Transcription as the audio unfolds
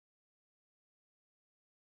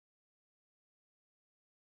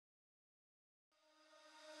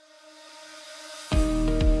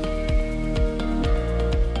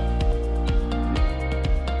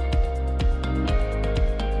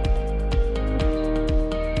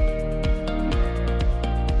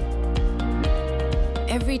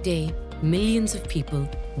Every day, millions of people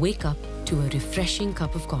wake up to a refreshing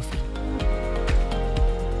cup of coffee.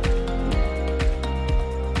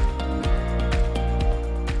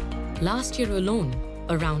 Last year alone,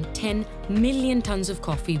 around 10 million tons of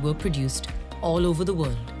coffee were produced all over the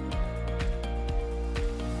world.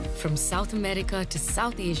 From South America to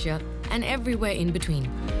South Asia and everywhere in between.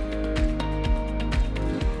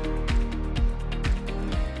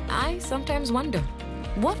 I sometimes wonder,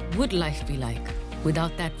 what would life be like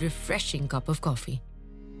without that refreshing cup of coffee?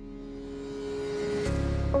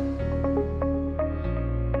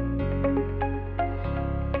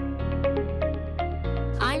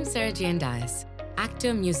 I'm Sarah Jane Dias,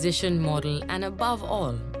 actor, musician, model, and above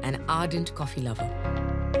all, an ardent coffee lover.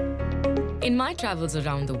 In my travels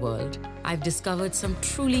around the world, I've discovered some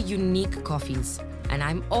truly unique coffees, and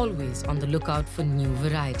I'm always on the lookout for new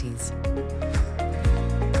varieties.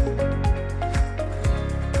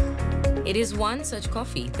 It is one such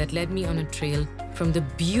coffee that led me on a trail from the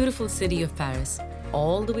beautiful city of Paris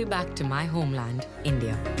all the way back to my homeland,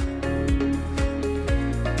 India.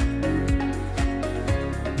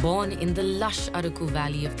 Born in the lush Araku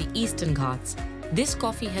Valley of the Eastern Ghats, this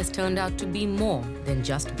coffee has turned out to be more than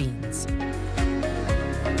just beans.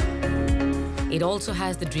 It also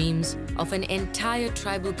has the dreams of an entire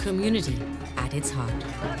tribal community at its heart.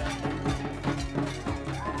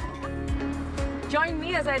 Join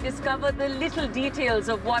me as I discover the little details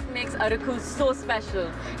of what makes Araku so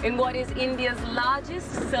special in what is India's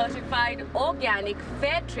largest certified organic,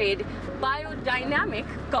 fair trade, biodynamic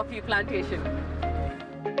coffee plantation.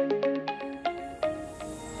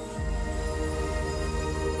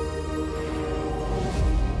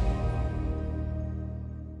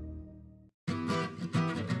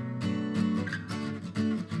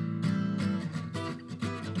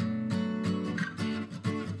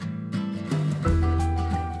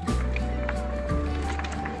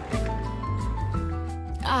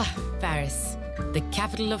 Ah, Paris, the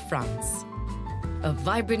capital of France. A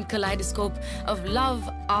vibrant kaleidoscope of love,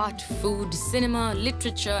 art, food, cinema,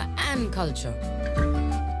 literature, and culture.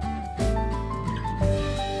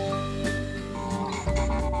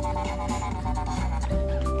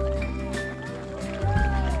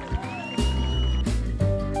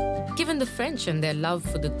 Given the French and their love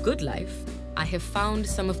for the good life, I have found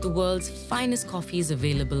some of the world's finest coffees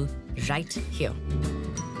available right here.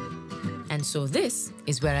 And so this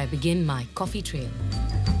is where I begin my coffee trail.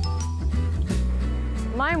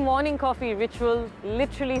 My morning coffee ritual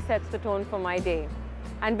literally sets the tone for my day.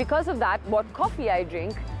 And because of that, what coffee I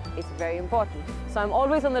drink is very important. So I'm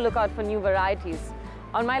always on the lookout for new varieties.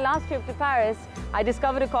 On my last trip to Paris, I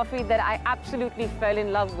discovered a coffee that I absolutely fell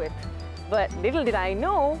in love with. But little did I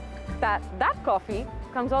know that that coffee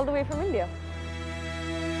comes all the way from India.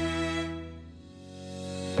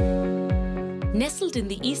 Nestled in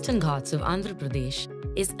the Eastern Ghats of Andhra Pradesh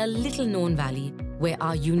is a little-known valley where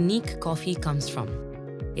our unique coffee comes from.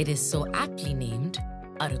 It is so aptly named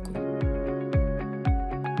Araku.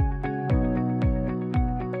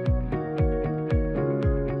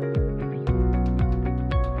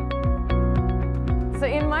 So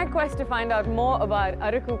in my quest to find out more about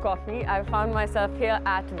Araku coffee, I found myself here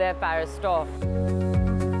at their Paris store.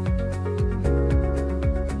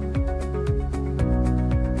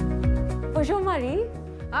 Bonjour Marie.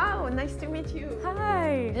 Oh, nice to meet you.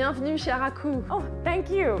 Hi. Bienvenue chez Araku. Oh, thank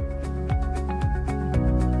you.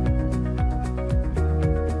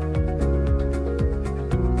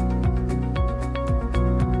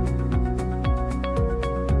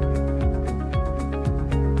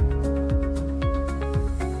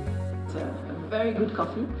 It's a very good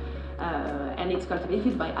coffee, and it's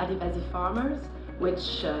cultivated by Adivasi farmers,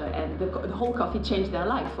 which and the whole coffee changed their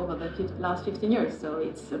life over the last 15 years, so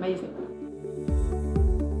it's amazing.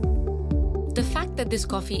 The fact that this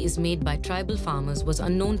coffee is made by tribal farmers was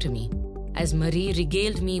unknown to me. As Marie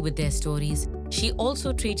regaled me with their stories, she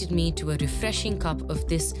also treated me to a refreshing cup of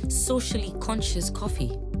this socially conscious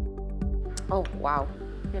coffee. Oh, wow.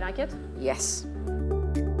 You like it? Yes.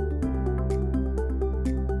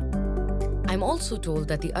 I'm also told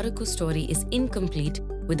that the Araku story is incomplete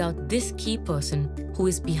without this key person who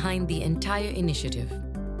is behind the entire initiative,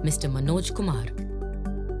 Mr. Manoj Kumar.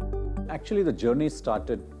 Actually, the journey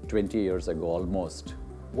started 20 years ago almost.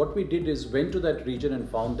 What we did is went to that region and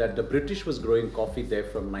found that the British was growing coffee there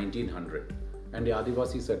from 1900 and the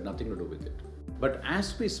Adivasis had nothing to do with it. But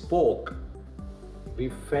as we spoke, we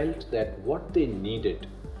felt that what they needed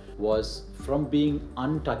was, from being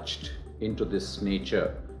untouched into this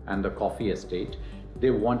nature and the coffee estate,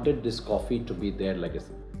 they wanted this coffee to be their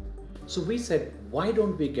legacy. So we said, why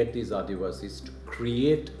don't we get these Adivasis to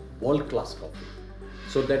create world-class coffee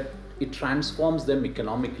so that it transforms them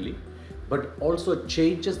economically, but also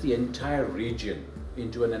changes the entire region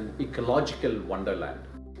into an ecological wonderland.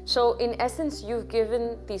 So in essence, you've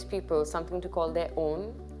given these people something to call their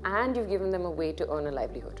own, and you've given them a way to earn a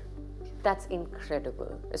livelihood. That's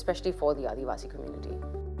incredible, especially for the Adivasi community.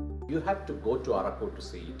 You have to go to Araku to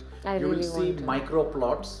see it. You really will see micro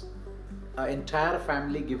plots, an entire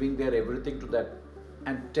family giving their everything to that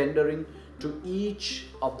and tendering to each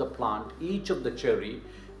of the plant, each of the cherry.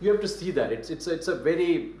 You have to see that. It's a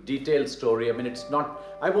very detailed story. I mean, it's not,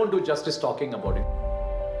 I won't do justice talking about it.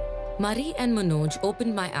 Marie and Manoj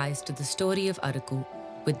opened my eyes to the story of Araku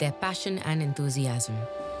with their passion and enthusiasm.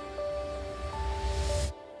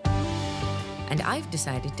 And I've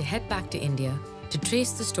decided to head back to India to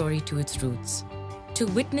trace the story to its roots, to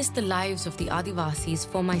witness the lives of the Adivasis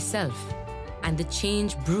for myself and the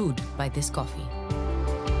change brewed by this coffee.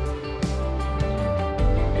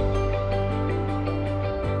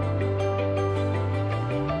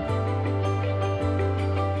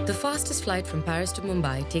 The fastest flight from Paris to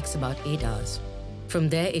Mumbai takes about 8 hours. From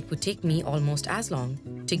there, it would take me almost as long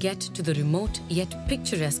to get to the remote yet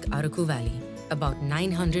picturesque Araku Valley, about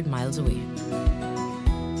 900 miles away.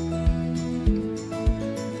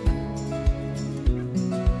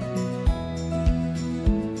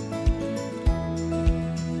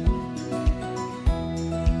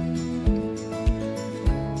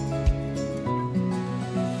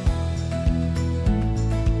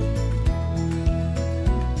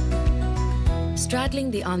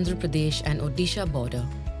 Straddling the Andhra Pradesh and Odisha border,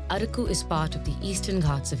 Araku is part of the Eastern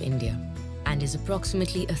Ghats of India and is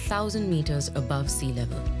approximately 1,000 meters above sea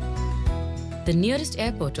level. The nearest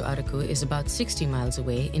airport to Araku is about 60 miles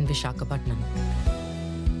away in Visakhapatnam.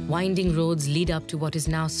 Winding roads lead up to what is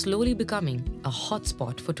now slowly becoming a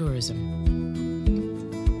hotspot for tourism.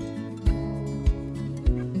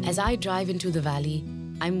 As I drive into the valley,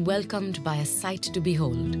 I'm welcomed by a sight to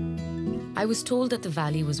behold. I was told that the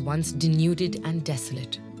valley was once denuded and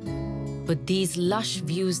desolate. But these lush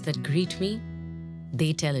views that greet me,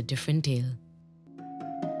 they tell a different tale.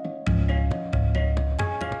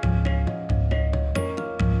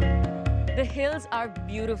 The hills are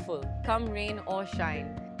beautiful, come rain or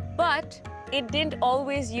shine. But it didn't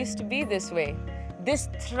always used to be this way. This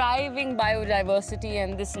thriving biodiversity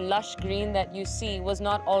and this lush green that you see was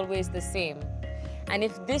not always the same. And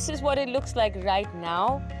if this is what it looks like right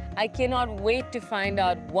now, I cannot wait to find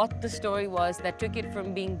out what the story was that took it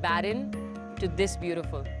from being barren to this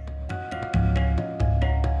beautiful.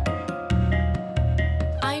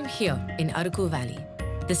 I'm here in Araku Valley,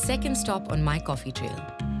 the second stop on my coffee trail.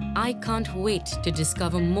 I can't wait to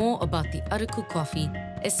discover more about the Araku coffee,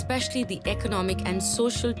 especially the economic and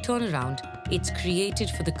social turnaround it's created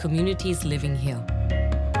for the communities living here.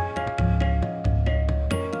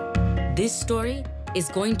 This story is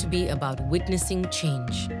going to be about witnessing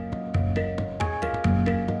change.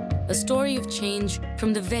 A story of change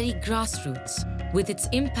from the very grassroots, with its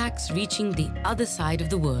impacts reaching the other side of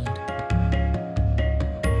the world.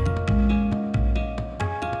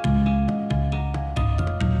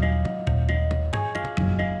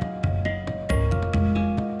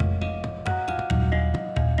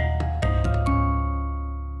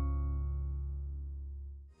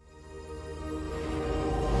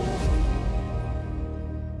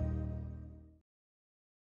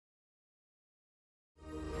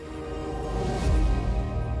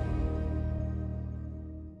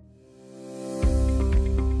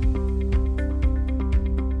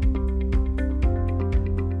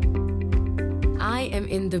 I am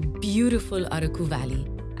in the beautiful Araku Valley,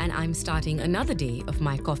 and I'm starting another day of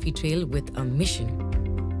my coffee trail with a mission: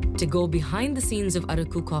 to go behind the scenes of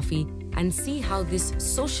Araku coffee and see how this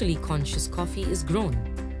socially conscious coffee is grown.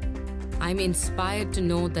 I'm inspired to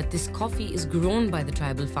know that this coffee is grown by the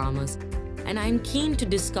tribal farmers, and I'm keen to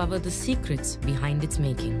discover the secrets behind its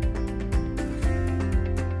making.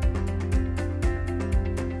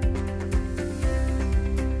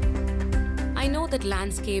 I know that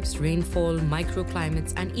landscapes, rainfall,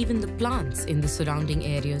 microclimates, and even the plants in the surrounding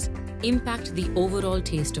areas impact the overall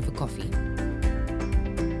taste of a coffee.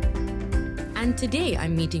 And today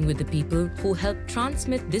I'm meeting with the people who help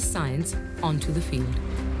transmit this science onto the field.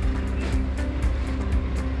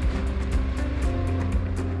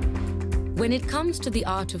 When it comes to the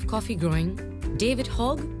art of coffee growing, David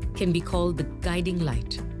Hogg can be called the guiding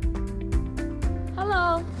light.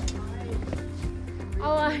 Hello.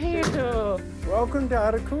 How are you? Welcome to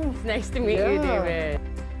Araku. Nice to meet you, David.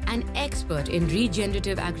 An expert in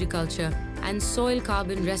regenerative agriculture and soil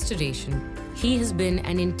carbon restoration, he has been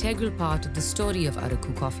an integral part of the story of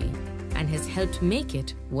Araku coffee and has helped make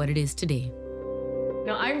it what it is today.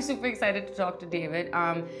 Now, I'm super excited to talk to David,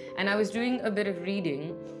 and I was doing a bit of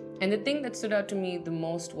reading, and the thing that stood out to me the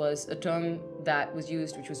most was a term that was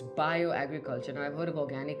used, which was bioagriculture. Now, I've heard of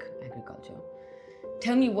organic agriculture.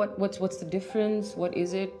 Tell me what's the difference? What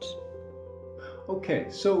is it? Okay,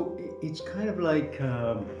 so it's kind of like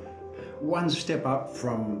one step up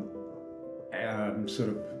from sort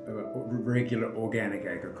of regular organic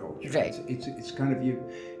agriculture. Right. It's kind of,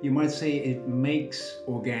 you might say it makes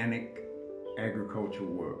organic agriculture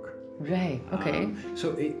work. Right, okay.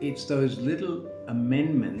 So it's those little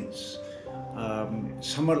amendments,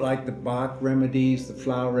 somewhat like the bark remedies, the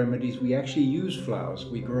flower remedies. We actually use flowers.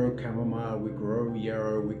 We grow chamomile, we grow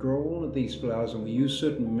yarrow, we grow all of these flowers, and we use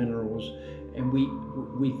certain minerals, and we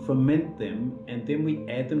ferment them, and then we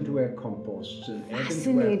add them to our composts and add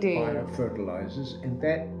them to our biofertilizers, and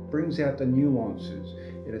that brings out the nuances.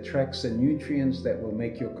 It attracts the nutrients that will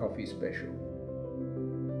make your coffee special.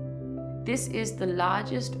 This is the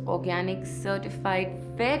largest organic certified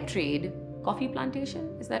fair trade coffee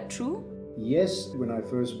plantation. Is that true? Yes, when I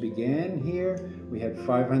first began here, we had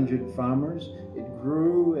 500 farmers. It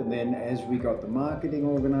grew, and then as we got the marketing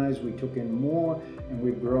organized, we took in more, and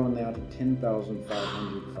we've grown now to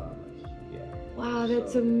 10,500 farmers. Yeah. Wow,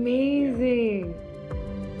 that's amazing.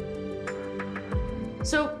 Yeah.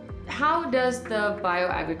 So, how does the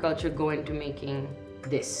bioagriculture go into making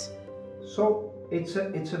this? So, it's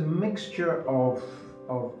a mixture of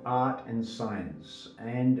art and science,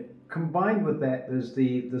 and combined with that, there's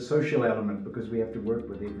the social element, because we have to work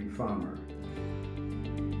with every farmer.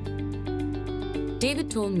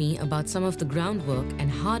 David told me about some of the groundwork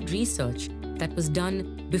and hard research that was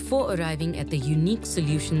done before arriving at the unique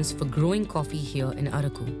solutions for growing coffee here in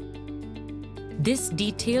Araku. This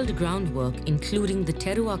detailed groundwork, including the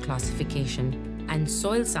terroir classification and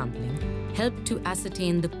soil sampling, helped to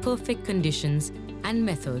ascertain the perfect conditions and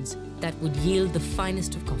methods that would yield the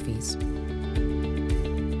finest of coffees.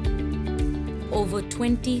 Over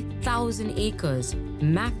 20,000 acres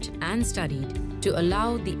mapped and studied to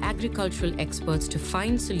allow the agricultural experts to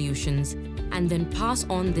find solutions and then pass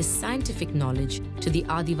on this scientific knowledge to the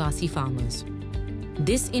Adivasi farmers.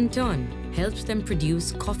 This in turn helps them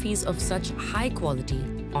produce coffees of such high quality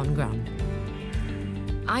on ground.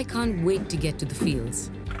 I can't wait to get to the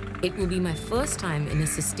fields. It will be my first time in a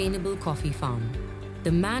sustainable coffee farm.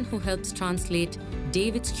 The man who helps translate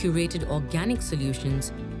David's curated organic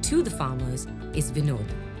solutions to the farmers is Vinod.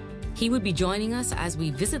 He will be joining us as we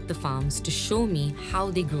visit the farms to show me how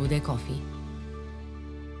they grow their coffee.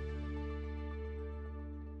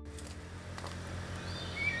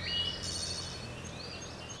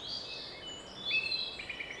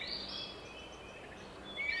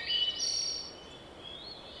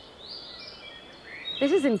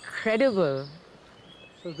 This is incredible.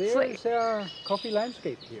 So there's our coffee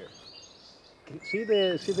landscape here. See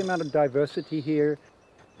the amount of diversity here,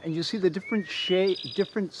 and you see the different shade,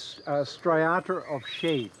 different striata of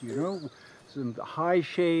shade. You know, some high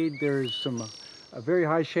shade. There's a very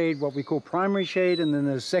high shade, what we call primary shade, and then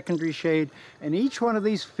there's secondary shade. And each one of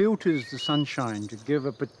these filters the sunshine to give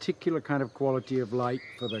a particular kind of quality of light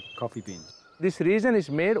for the coffee beans. This region is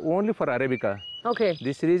made only for Arabica. Okay.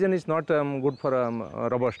 This region is not good for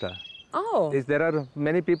Robusta. Oh. There are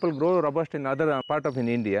many people grow Robusta in other part of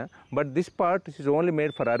India, but this part is only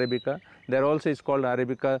made for Arabica. There also is called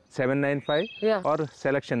Arabica 795 or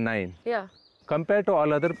Selection 9. Yeah. Compared to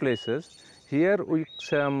all other places, here we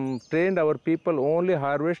trained our people only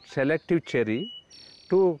harvest selective cherry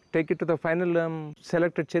to take it to the final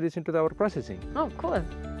selected cherries into our processing. Oh, cool.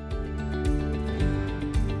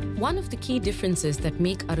 One of the key differences that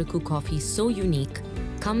make Araku coffee so unique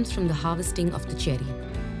comes from the harvesting of the cherry.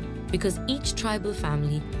 Because each tribal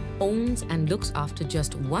family owns and looks after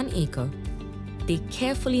just 1 acre, they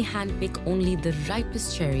carefully handpick only the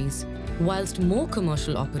ripest cherries, whilst more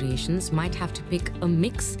commercial operations might have to pick a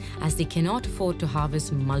mix as they cannot afford to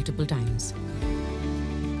harvest multiple times.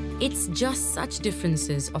 It's just such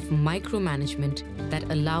differences of micromanagement that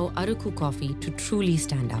allow Araku coffee to truly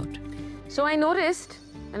stand out. So I noticed,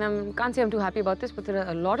 and I can't say I'm too happy about this, but there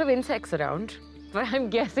are a lot of insects around. But I'm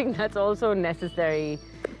guessing that's also necessary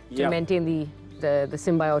to maintain the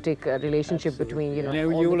symbiotic relationship between, you know, Now,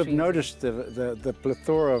 all you the will have trees. noticed the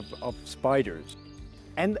plethora of spiders.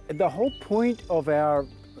 And the whole point of our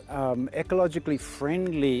ecologically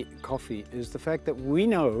friendly coffee is the fact that we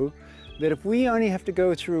know that if we only have to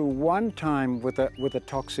go through one time with a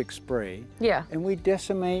toxic spray, and we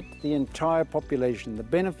decimate the entire population, the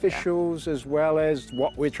beneficials as well as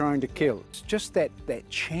what we're trying to kill. It's just that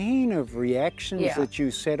chain of reactions that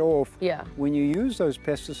you set off when you use those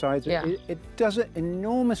pesticides. It does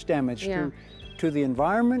enormous damage to the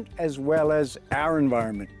environment as well as our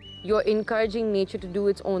environment. You're encouraging nature to do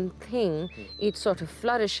its own thing. It's sort of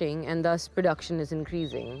flourishing, and thus production is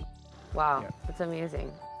increasing. Wow, that's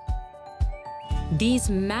amazing. These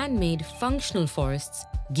man-made functional forests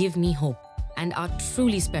give me hope and are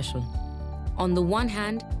truly special. On the one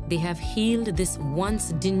hand, they have healed this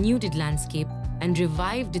once denuded landscape and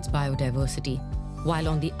revived its biodiversity, while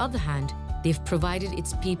on the other hand, they've provided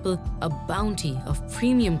its people a bounty of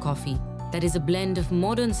premium coffee that is a blend of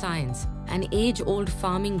modern science and age-old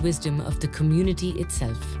farming wisdom of the community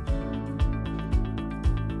itself.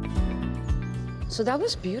 So that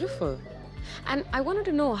was beautiful. And I wanted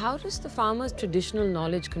to know, how does the farmer's traditional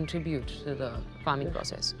knowledge contribute to the farming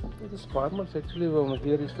process? These farmers actually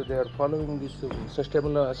here is they are following this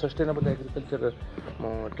sustainable agriculture.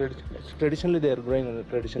 Traditionally, they are growing on the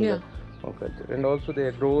traditional culture, and also they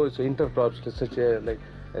grow intercrops such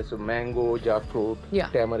as mango, jackfruit,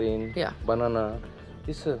 tamarind, banana.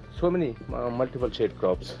 It's so many multiple shade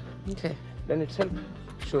crops. Okay. Then itself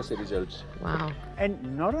shows the results. Wow.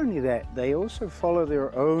 And not only that, they also follow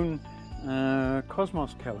their own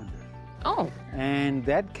cosmos calendar. Oh. And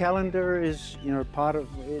that calendar is, part of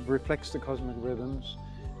it, reflects the cosmic rhythms,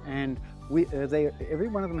 and every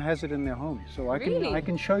one of them has it in their home. So I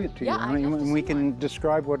can show it to you, and we can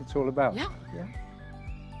describe what it's all about. Yeah.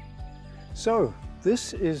 So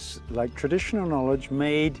this is like traditional knowledge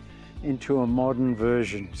made into a modern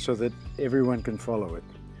version so that everyone can follow it.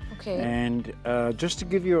 Okay. And just to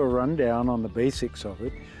give you a rundown on the basics of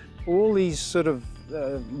it, all these sort of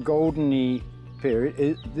golden-y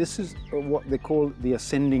period, this is what they call the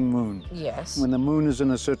ascending moon. Yes. When the moon is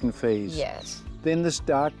in a certain phase. Yes. Then this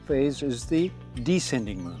dark phase is the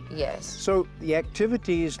descending moon. Yes. So the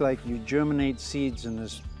activity is like you germinate seeds in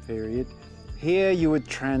this period. Here you would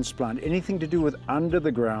transplant. Anything to do with under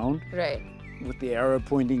the ground, right, with the arrow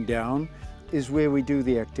pointing down, is where we do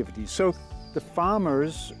the activity. So the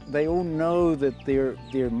farmers, they all know that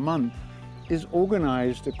their month is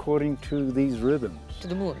organized according to these rhythms. To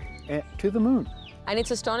the moon. To the moon. And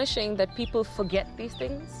it's astonishing that people forget these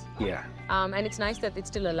things. Yeah. And it's nice that it's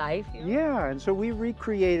still alive. Yeah, and so we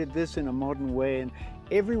recreated this in a modern way, and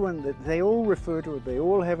everyone, they all refer to it, they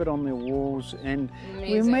all have it on their walls, and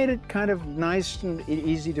we made it kind of nice and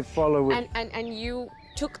easy to follow it. And you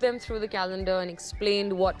took them through the calendar and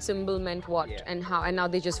explained what symbol meant what and how, and now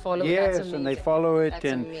they just follow it. Yes, That's and they follow it. That's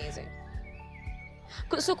amazing.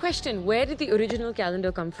 So question, where did the original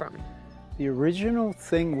calendar come from? The original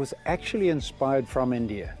thing was actually inspired from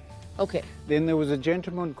India. Okay. Then there was a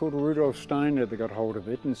gentleman called Rudolf Steiner that got hold of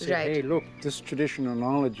it and said, hey, look, this traditional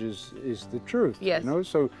knowledge is the truth. Yes.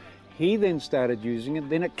 So he then started using it,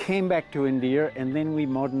 then it came back to India, and then we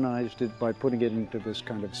modernized it by putting it into this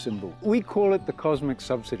kind of symbol. We call it the cosmic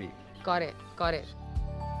subsidy. Got it, got it.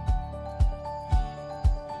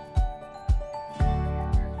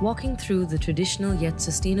 Walking through the traditional yet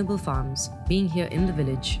sustainable farms, being here in the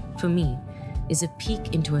village, for me, is a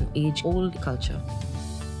peek into an age-old culture.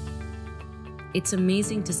 It's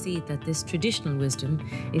amazing to see that this traditional wisdom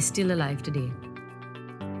is still alive today.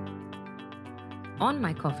 On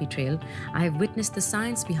my coffee trail, I have witnessed the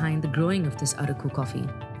science behind the growing of this Araku coffee.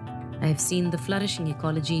 I have seen the flourishing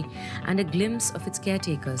ecology and a glimpse of its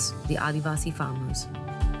caretakers, the Adivasi farmers.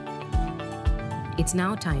 It's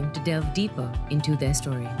now time to delve deeper into their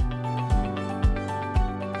story.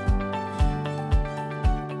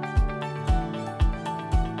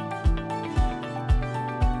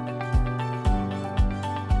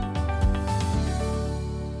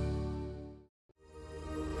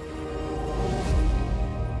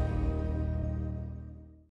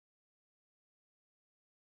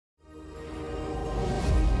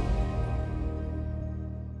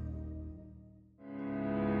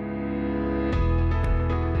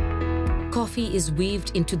 Coffee is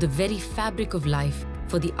weaved into the very fabric of life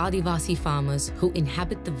for the Adivasi farmers who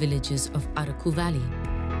inhabit the villages of Araku Valley.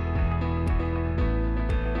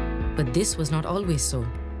 But this was not always so.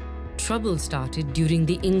 Trouble started during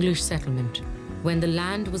the English settlement, when the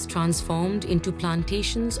land was transformed into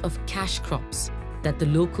plantations of cash crops that the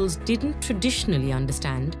locals didn't traditionally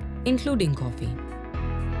understand, including coffee.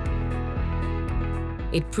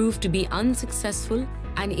 It proved to be unsuccessful,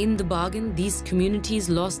 and in the bargain, these communities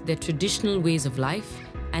lost their traditional ways of life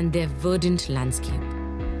and their verdant landscape.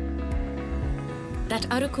 That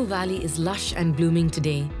Araku Valley is lush and blooming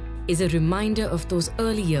today is a reminder of those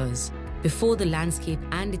early years before the landscape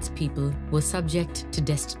and its people were subject to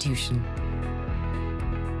destitution.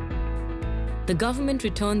 The government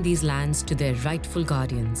returned these lands to their rightful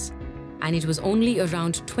guardians, and it was only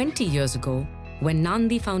around 20 years ago when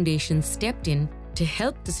Naandi Foundation stepped in to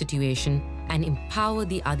help the situation and empower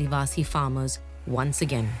the Adivasi farmers once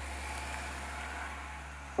again.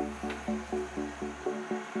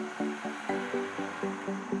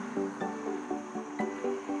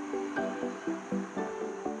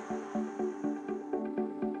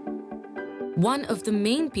 One of the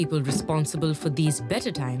main people responsible for these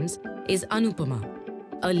better times is Anupama,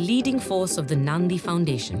 a leading force of the Naandi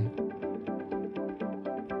Foundation.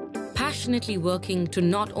 Passionately working to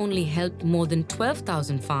not only help more than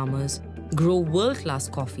 12,000 farmers grow world-class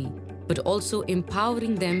coffee, but also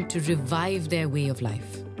empowering them to revive their way of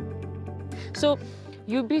life. So,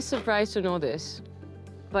 you'd be surprised to know this,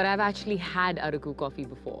 but I've actually had Araku coffee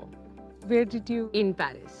before. Where did you? In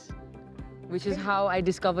Paris, which is how I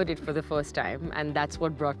discovered it for the first time, and that's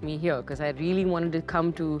what brought me here, because I really wanted to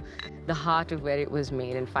come to the heart of where it was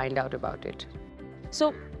made and find out about it.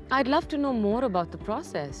 So, I'd love to know more about the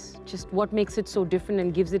process, just what makes it so different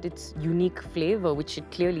and gives it its unique flavor, which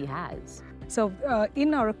it clearly has. So in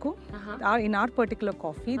Araku, in our particular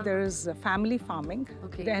coffee, there is family farming.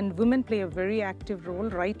 Okay. And women play a very active role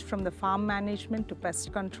right from the farm management to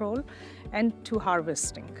pest control and to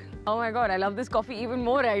harvesting. Oh my God, I love this coffee even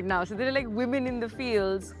more right now. So there are like women in the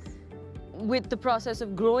fields with the process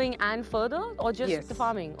of growing and further, or just the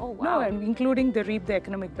farming? Oh, wow. No, and including the reap the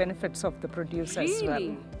economic benefits of the produce as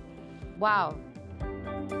well. Wow.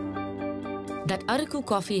 That Araku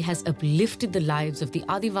coffee has uplifted the lives of the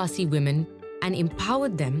Adivasi women and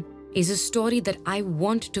empowered them is a story that I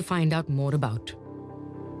want to find out more about.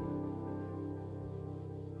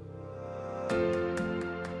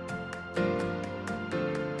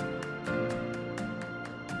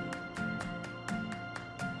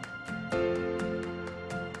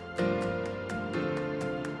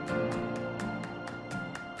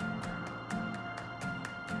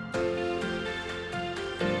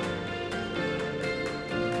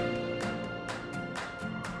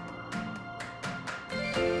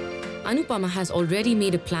 Anupama has already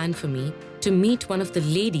made a plan for me to meet one of the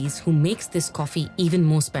ladies who makes this coffee even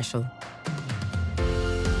more special.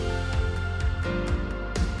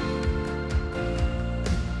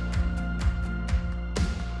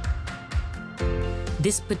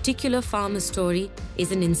 This particular farmer's story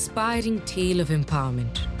is an inspiring tale of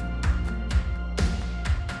empowerment.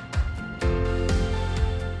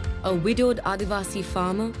 A widowed Adivasi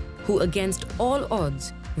farmer who, against all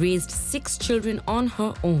odds, raised 6 children on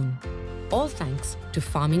her own, all thanks to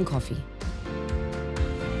farming coffee.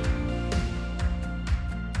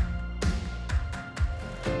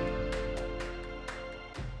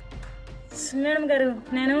 Madam గారు,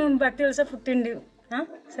 నేను భక్తి వలస పుట్టిండి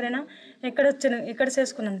సరేనా, ఇక్కడ వచ్చాను, ఇక్కడ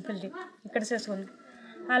చేసుకున్నాను పెళ్ళి, ఇక్కడ చేసుకున్నాను.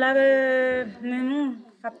 అలాగే మేము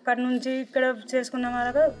అక్కడి నుంచి ఇక్కడ చేసుకున్నాం.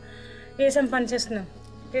 అలాగా వేసాం పని చేస్తున్నాం.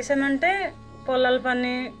 వేసామంటే పొలాల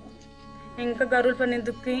పని ఇంకా గరువుల పని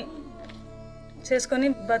దుక్కి చేసుకొని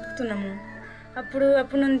బతుకుతున్నాము.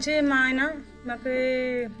 అప్పటి నుంచి మా ఆయన మాకు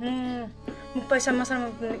 30 సంవత్సరం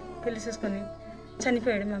అవుతుంది పెళ్లి చేసుకొని,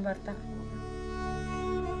 చనిపోయాడు మా భర్త.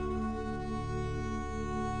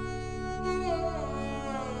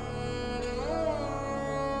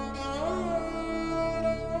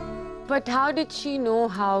 But how did she know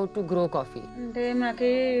how to grow coffee? అంటే మాకు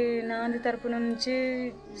నాంది తరపు నుంచి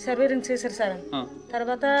సర్వేరింగ్ చేశారు సార్.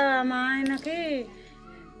 తర్వాత మా ఆయనకి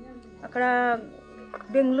అక్కడ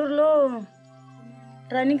బెంగళూరులో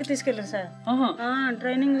ట్రైనింగ్కి తీసుకెళ్ళారు సార్.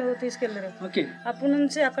 ట్రైనింగ్లో తీసుకెళ్ళారు. అప్పటి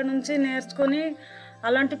నుంచి అక్కడ నుంచి నేర్చుకొని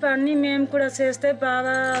అలాంటి పని మేము కూడా చేస్తే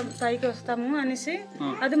బాగా పైకి వస్తాము అనేసి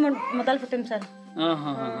అది మొదలు పెట్టాం sir.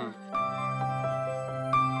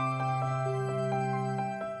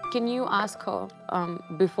 Can you ask her,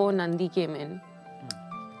 before Naandi came in,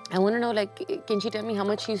 I want to know, like, can she tell me how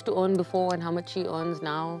much she used to earn before and how much she earns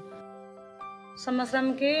now?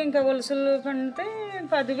 సంవత్సరంకి ఇంకా వలసలు పండితే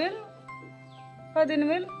 10,000,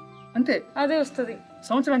 15,000 అంతే, అదే వస్తుంది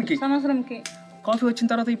సంవత్సరంకి. Coffee వచ్చిన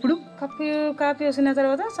తర్వాత ఇప్పుడు coffee వచ్చిన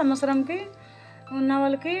తర్వాత సంవత్సరంకి ఉన్న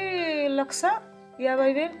వాళ్ళకి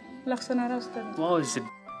 1,50,000, 1,50,000 వస్తుంది.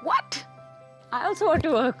 What? I also want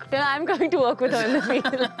to work. I'm going to work with her in the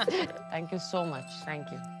field. Thank you so much. Thank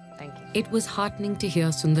you. Thank you. It was heartening to hear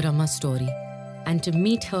Sundarama's story and to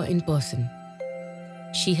meet her in person.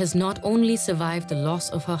 She has not only survived the loss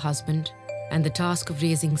of her husband and the task of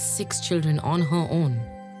raising 6 children on her own,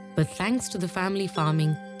 but thanks to the family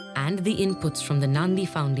farming and the inputs from the Naandi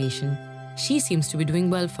Foundation, she seems to be doing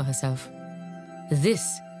well for herself. This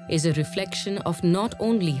is a reflection of not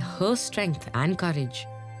only her strength and courage,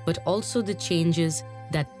 but also the changes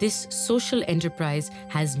that this social enterprise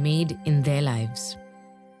has made in their lives.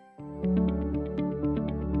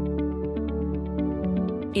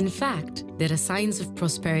 In fact, there are signs of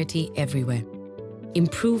prosperity everywhere.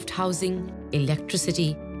 Improved housing, electricity,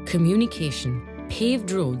 communication,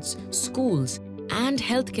 paved roads, schools, and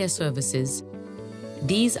healthcare services,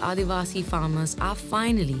 these Adivasi farmers are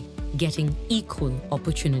finally getting equal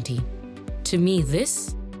opportunity. To me,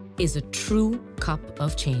 this is a true cup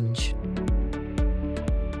of change.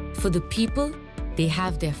 For the people, they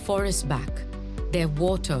have their forests back, their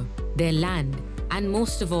water, their land, and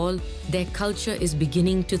most of all, their culture is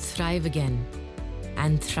beginning to thrive again.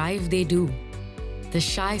 And thrive they do. The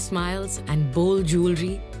shy smiles and bold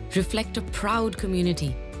jewelry reflect a proud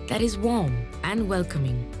community that is warm and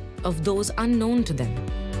welcoming of those unknown to them.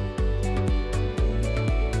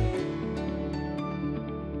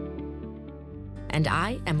 And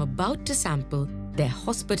I am about to sample their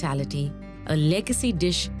hospitality, a legacy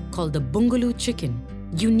dish called the Bungaloo chicken,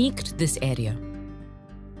 unique to this area.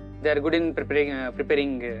 They are good in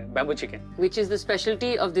preparing bamboo chicken. Which is the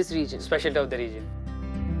specialty of this region. Specialty of the region.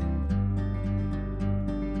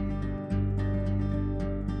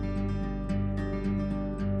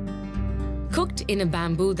 Cooked in a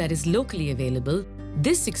bamboo that is locally available,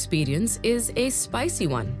 this experience is a spicy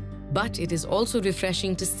one. But it is also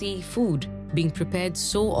refreshing to see food being prepared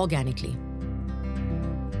so organically.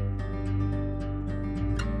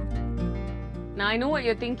 Now I know what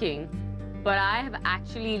you're thinking, but I have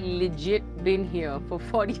actually legit been here for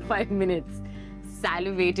 45 minutes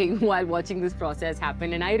salivating while watching this process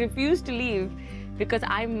happen, and I refuse to leave because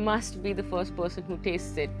I must be the first person who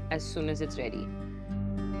tastes it as soon as it's ready.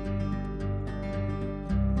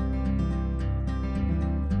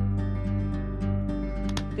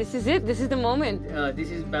 This is it. This is the moment. This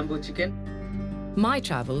is bamboo chicken. My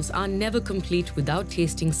travels are never complete without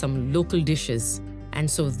tasting some local dishes, and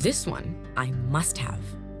so this one I must have.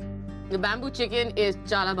 The bamboo chicken is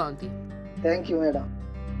chala bounty. Thank you, madam.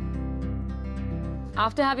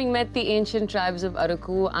 After having met the ancient tribes of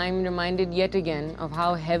Araku, I'm reminded yet again of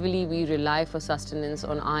how heavily we rely for sustenance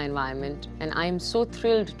on our environment, and I'm so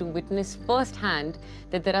thrilled to witness firsthand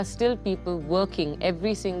that there are still people working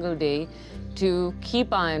every single day to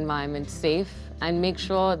keep our environment safe and make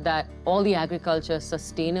sure that all the agriculture is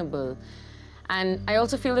sustainable. And I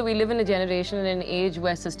also feel that we live in a generation and an age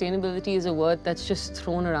where sustainability is a word that's just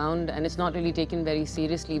thrown around and it's not really taken very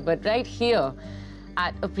seriously. But right here,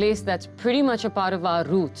 at a place that's pretty much a part of our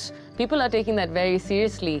roots, people are taking that very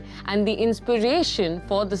seriously. And the inspiration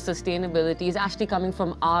for the sustainability is actually coming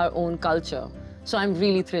from our own culture. So I'm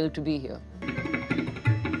really thrilled to be here.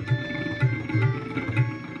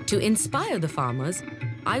 To inspire the farmers,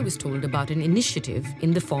 I was told about an initiative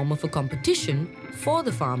in the form of a competition for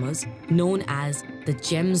the farmers known as the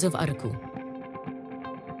Gems of Araku.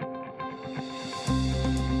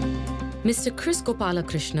 Mr. Chris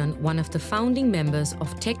Gopalakrishnan, one of the founding members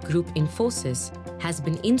of tech group Infosys, has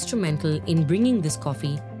been instrumental in bringing this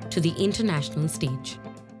coffee to the international stage.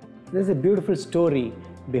 There's a beautiful story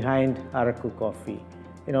behind Araku coffee.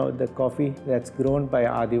 You know, the coffee that's grown by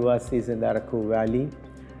Adivasis in the Araku Valley,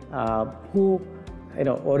 who, you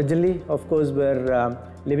know, originally, of course, were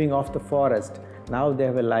living off the forest. Now they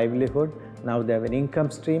have a livelihood. Now they have an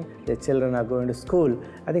income stream. Their children are going to school.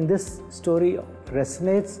 I think this story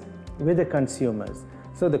resonates with the consumers.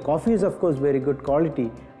 So the coffee is, of course, very good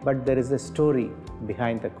quality, but there is a story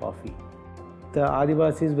behind the coffee. The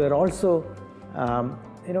Adivasis were also,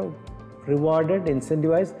 you know, rewarded,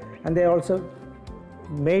 incentivized, and they are also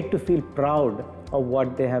made to feel proud of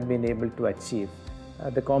what they have been able to achieve.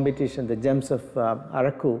 The competition, the Gems of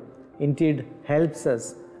Araku, indeed helps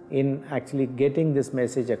us in actually getting this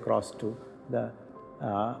message across to the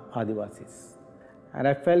Adivasis. And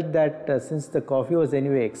I felt that since the coffee was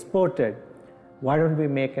anyway exported, why don't we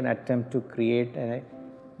make an attempt to create a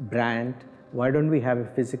brand? Why don't we have a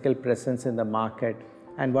physical presence in the market?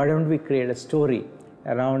 And why don't we create a story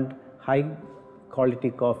around high quality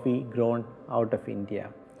coffee grown out of India?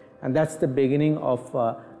 And that's the beginning of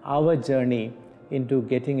our journey into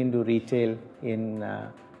getting into retail in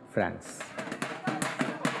France.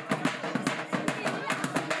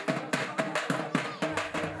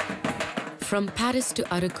 From Paris to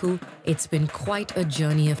Araku, it's been quite a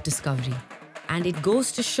journey of discovery. And it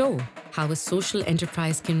goes to show how a social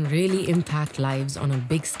enterprise can really impact lives on a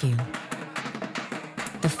big scale.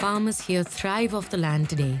 The farmers here thrive off the land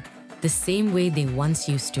today, the same way they once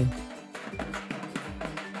used to.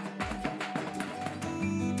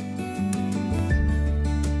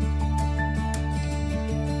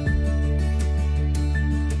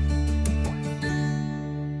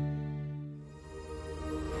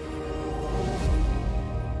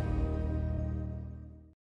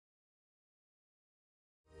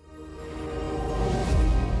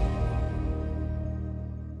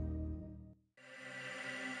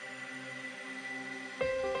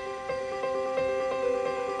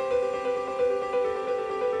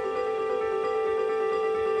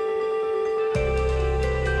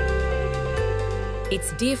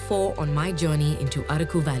 It's day 4 on my journey into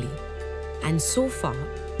Araku Valley. And so far,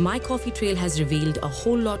 my coffee trail has revealed a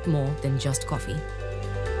whole lot more than just coffee.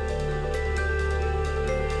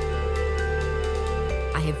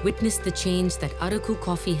 I have witnessed the change that Araku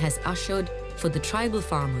coffee has ushered for the tribal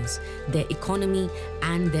farmers, their economy,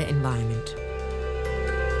 and their environment.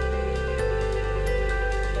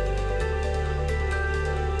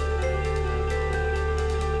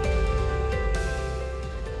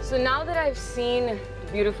 So now that I've seen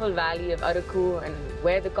the beautiful valley of Araku and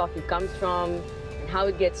where the coffee comes from and how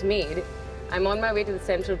it gets made, I'm on my way to the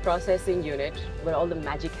central processing unit where all the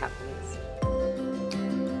magic happens.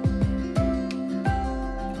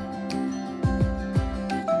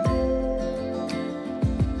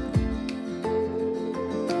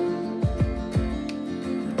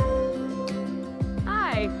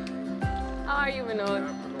 Hi, how are you,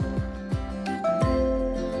 Vinod?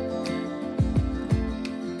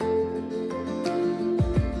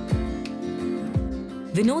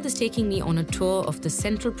 Vinod is taking me on a tour of the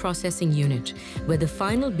central processing unit where the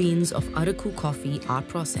final beans of Araku coffee are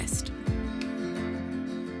processed.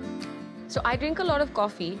 So I drink a lot of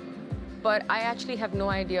coffee, but I actually have no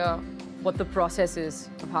idea what the process is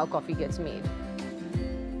of how coffee gets made.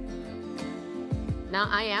 Now,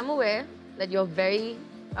 I am aware that you're very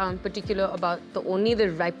particular about only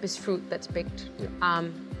the ripest fruit that's picked,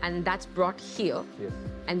 and that's brought here. Yes.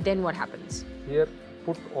 And then what happens? Here,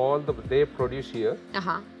 put all they produce here.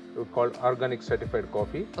 We call organic certified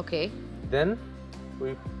coffee. Okay. Then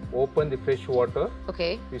we open the fresh water.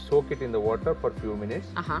 Okay. We soak it in the water for a few minutes.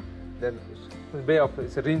 Then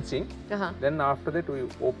it's rinsing. Then after that we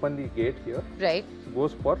open the gate here. Right. It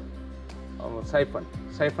goes for siphon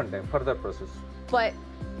time, further process. But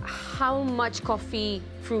how much coffee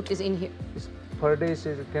fruit is in here? Per day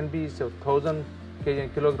it can be 1,000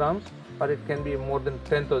 kilograms, or it can be more than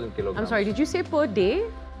 10,000 kilograms. I'm sorry, did you say per day?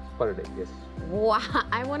 Per day, yes. Wow,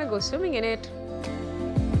 I want to go swimming in it.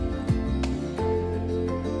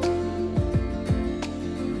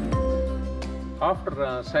 After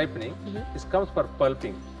siphoning, this comes for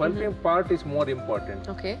pulping. Pulping part is more important.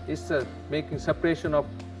 Okay. It's making separation of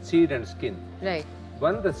seed and skin. Right.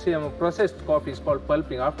 When the processed coffee is called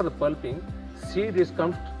pulping, after the pulping, seed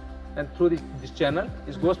comes and through this channel,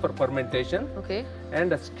 it goes for fermentation. Okay.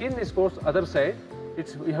 And the skin goes other side.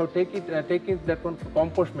 We have taken that one for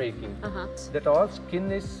compost making. That all skin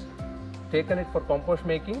is taken it for compost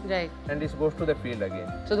making. Right. And this goes to the field again.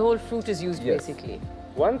 So the whole fruit is used basically.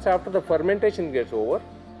 Once after the fermentation gets over,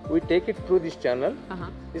 we take it through this channel.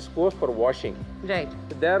 This goes for washing. Right.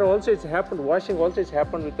 There also it's happened. Washing also is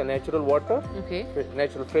happened with the natural water. Okay.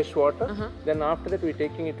 Natural fresh water. Then after that we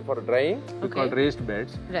taking it for drying. We call raised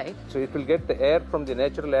beds. Right. So it will get the air from the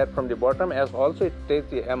natural air from the bottom, as also it takes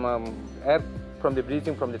the air from the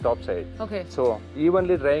breathing from the top side. Okay. So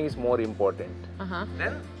evenly drying is more important.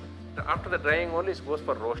 Then after the drying only it goes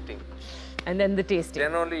for roasting. And then the tasting.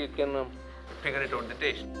 Then only you can figure it out the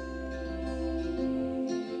taste.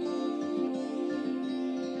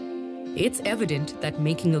 It's evident that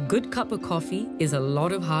making a good cup of coffee is a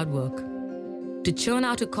lot of hard work. To churn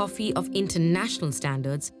out a coffee of international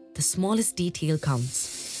standards, the smallest detail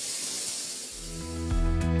counts.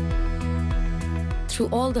 Through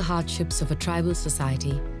all the hardships of a tribal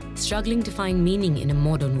society, struggling to find meaning in a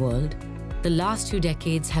modern world, the last 2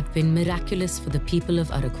 decades have been miraculous for the people of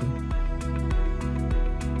Araku.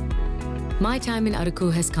 My time in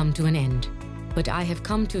Araku has come to an end, but I have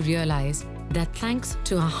come to realize that thanks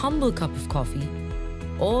to a humble cup of coffee,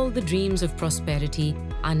 all the dreams of prosperity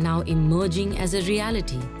are now emerging as a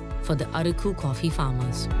reality for the Araku coffee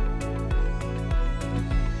farmers.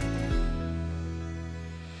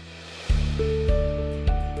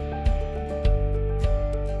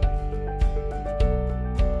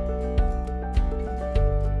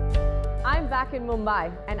 I'm back in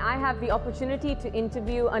Mumbai and I have the opportunity to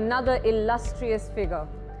interview another illustrious figure.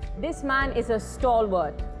 This man is a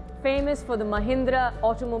stalwart, famous for the Mahindra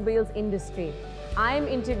automobiles industry. I am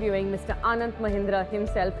interviewing Mr. Anant Mahindra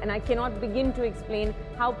himself, and I cannot begin to explain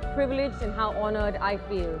how privileged and how honored I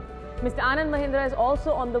feel. Mr. Anant Mahindra is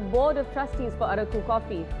also on the board of trustees for Araku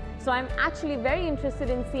Coffee. So I'm actually very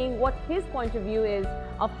interested in seeing what his point of view is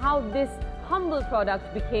of how this humble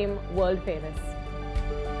product became world famous.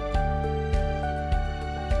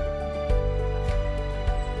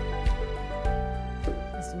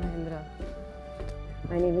 Mr. Mahindra,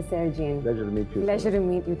 my name is Sarah Jane. Pleasure to meet you. Pleasure to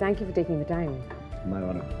meet you. Thank you for taking the time. My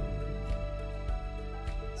honor.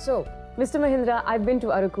 So, Mr. Mahindra, I've been to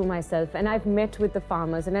Araku myself and I've met with the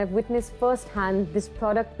farmers and I've witnessed firsthand this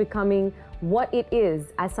product becoming what it is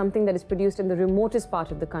as something that is produced in the remotest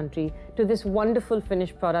part of the country to this wonderful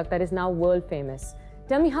finished product that is now world famous.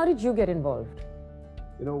 Tell me, how did you get involved?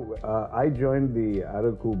 You know, I joined the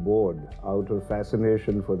Araku board out of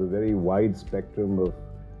fascination for the very wide spectrum of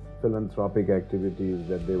philanthropic activities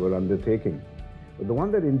that they were undertaking. But the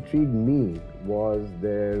one that intrigued me was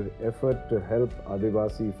their effort to help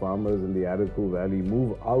Adivasi farmers in the Araku Valley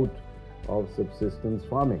move out of subsistence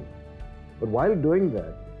farming. But while doing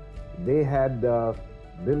that, they had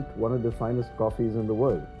built one of the finest coffees in the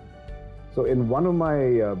world. So in one of my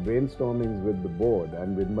brainstormings with the board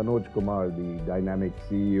and with Manoj Kumar, the dynamic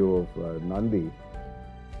CEO of Naandi,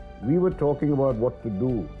 we were talking about what to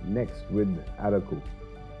do next with Araku.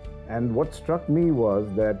 And what struck me was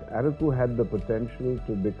that Araku had the potential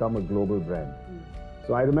to become a global brand.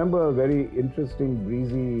 So I remember a very interesting,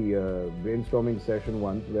 breezy brainstorming session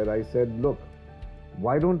once where I said, look,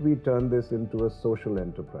 why don't we turn this into a social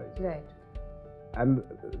enterprise? Right. And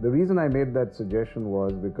the reason I made that suggestion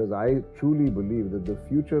was because I truly believe that the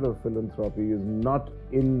future of philanthropy is not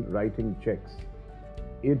in writing checks.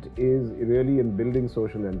 It is really in building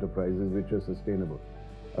social enterprises which are sustainable,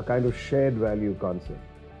 a kind of shared value concept.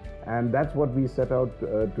 And that's what we set out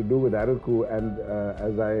to do with Araku, and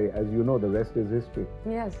as you know, the rest is history.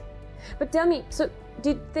 Yes. But tell me, so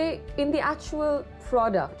did they, in the actual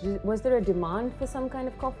product, was there a demand for some kind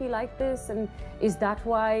of coffee like this? And is that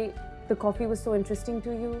why the coffee was so interesting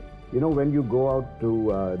to you? You know, when you go out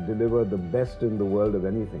to deliver the best in the world of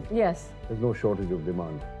anything, yes, there's no shortage of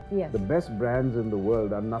demand. Yes. The best brands in the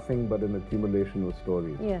world are nothing but an accumulation of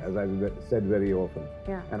stories, yes, as I've said very often.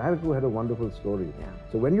 Yeah. And Araku had a wonderful story. Yeah.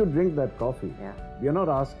 So when you drink that coffee, yeah, we are not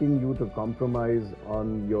asking you to compromise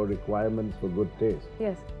on your requirements for good taste.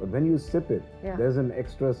 Yes. But when you sip it, yeah, there's an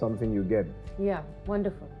extra something you get. Yeah,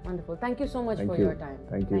 wonderful, wonderful. Thank you so much for your time.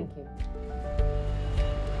 Thank you. Thank you.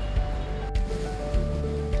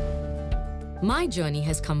 My journey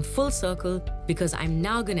has come full circle because I'm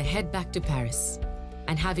now going to head back to Paris.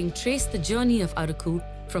 And having traced the journey of Araku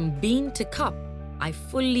from bean to cup, I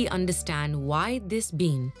fully understand why this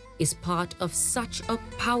bean is part of such a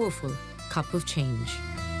powerful cup of change.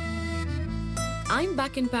 I'm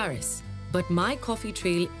back in Paris, but my coffee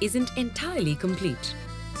trail isn't entirely complete.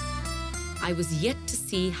 I was yet to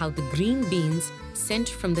see how the green beans sent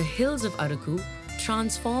from the hills of Araku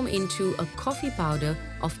transform into a coffee powder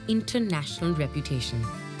of international reputation.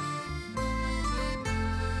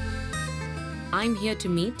 I'm here to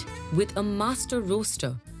meet with a master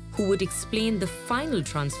roaster who would explain the final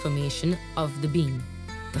transformation of the bean,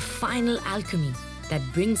 the final alchemy that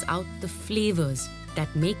brings out the flavors that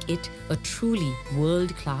make it a truly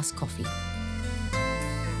world-class coffee.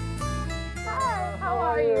 Hi, how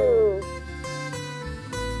are you?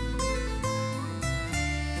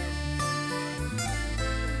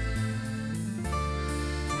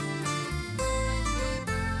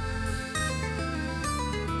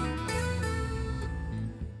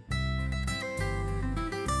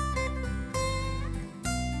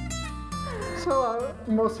 So,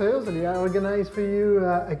 more seriously, I organized for you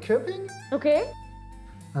a cupping. Okay.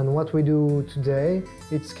 And what we do today,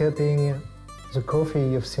 it's cupping the coffee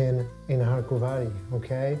you've seen in Araku Valley,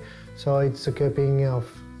 okay? So it's a cupping of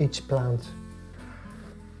each plant.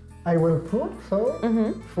 I will put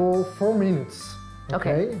for 4 minutes.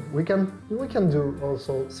 Okay. We can do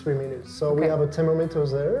also 3 minutes. So we have a thermometer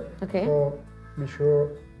there. Okay. For be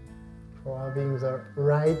sure for having the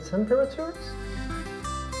right temperatures.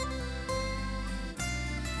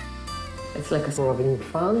 It's like a swirling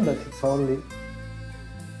fan, but it's only.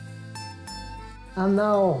 And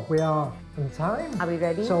now we are on time. Are we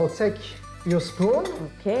ready? So take your spoon.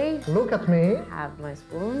 Okay. Look at me. I have my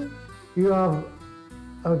spoon. You have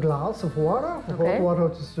a glass of water, hot water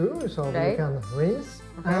to stew, so you can rinse.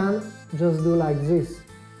 And just do like this.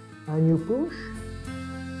 And you push.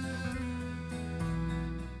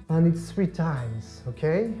 And it's 3 times,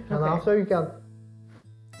 okay? And after you can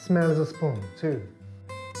smell the spoon too.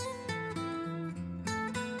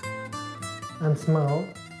 And smell.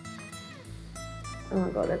 Oh my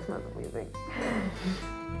God, that smells amazing.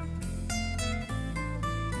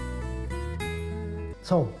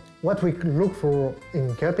 So, what we look for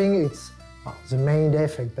in cupping, it's the main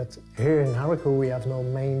defect, but here in Araku we have no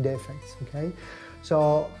main defects, okay?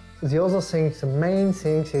 So, the other thing, the main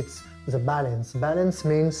thing, it's the balance. Balance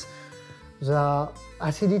means the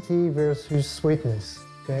acidity versus sweetness.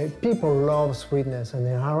 Okay? People love sweetness, and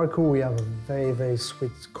in Araku we have a very, very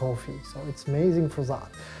sweet coffee, so it's amazing for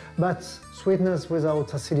that. But sweetness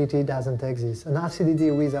without acidity doesn't exist, and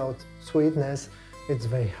acidity without sweetness it's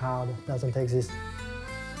very hard, doesn't exist.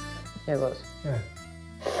 Here goes. Yeah.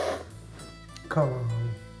 Come on.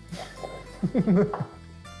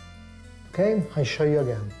 Okay, I show you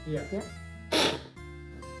again. Yeah.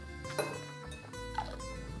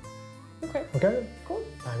 Okay. Okay? Cool.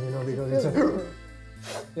 And you know, because it's a...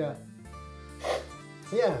 Yeah.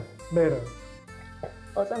 Yeah, better.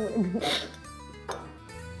 Awesome.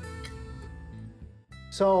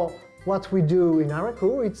 So what we do in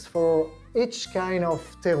Araku, it's for each kind of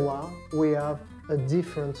terroir, we have a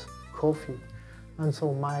different coffee. And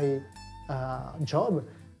so my job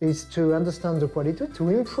is to understand the quality, to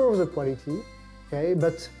improve the quality, okay,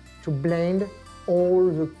 but to blend all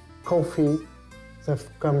the coffee that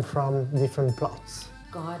come from different plots.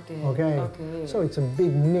 Got it. Okay. Okay. So it's a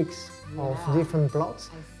big mix of different plots,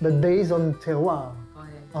 but based on terroir,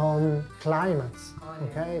 on climates.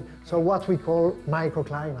 Okay. So what we call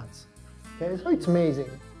microclimates. Okay. So it's amazing.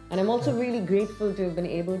 And I'm also really grateful to have been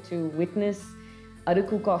able to witness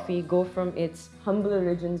Araku coffee go from its humble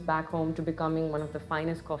origins back home to becoming one of the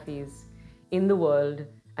finest coffees in the world,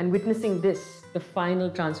 and witnessing this, the final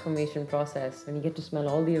transformation process, when you get to smell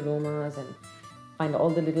all the aromas and find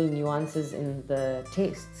all the little nuances in the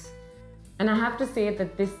tastes. And I have to say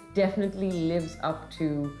that this definitely lives up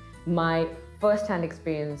to my first-hand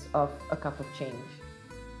experience of a cup of change.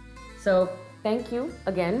 So thank you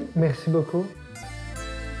again. Merci beaucoup.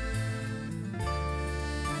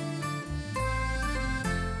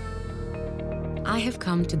 I have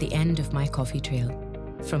come to the end of my coffee trail,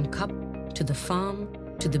 from cup to the farm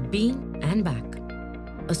to the bean and back.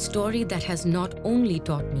 A story that has not only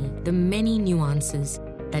taught me the many nuances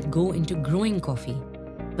that go into growing coffee,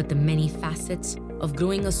 but the many facets of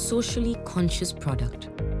growing a socially conscious product.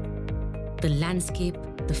 The landscape,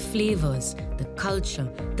 the flavors, the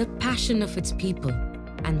culture, the passion of its people,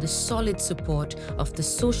 and the solid support of the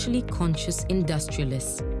socially conscious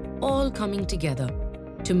industrialists, all coming together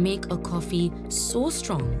to make a coffee so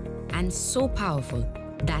strong and so powerful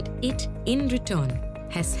that it, in return,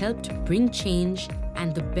 has helped bring change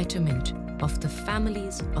and the betterment of the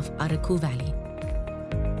families of Araku Valley.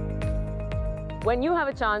 When you have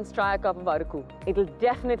a chance, try a cup of Araku. It'll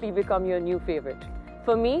definitely become your new favorite.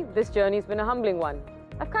 For me, this journey's been a humbling one.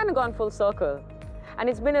 I've kind of gone full circle. And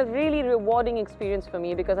it's been a really rewarding experience for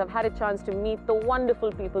me because I've had a chance to meet the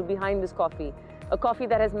wonderful people behind this coffee. A coffee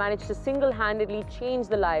that has managed to single-handedly change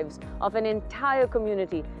the lives of an entire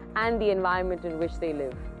community and the environment in which they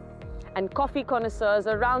live. And coffee connoisseurs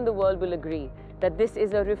around the world will agree that this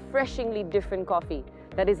is a refreshingly different coffee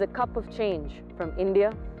that is a cup of change from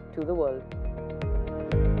India to the world.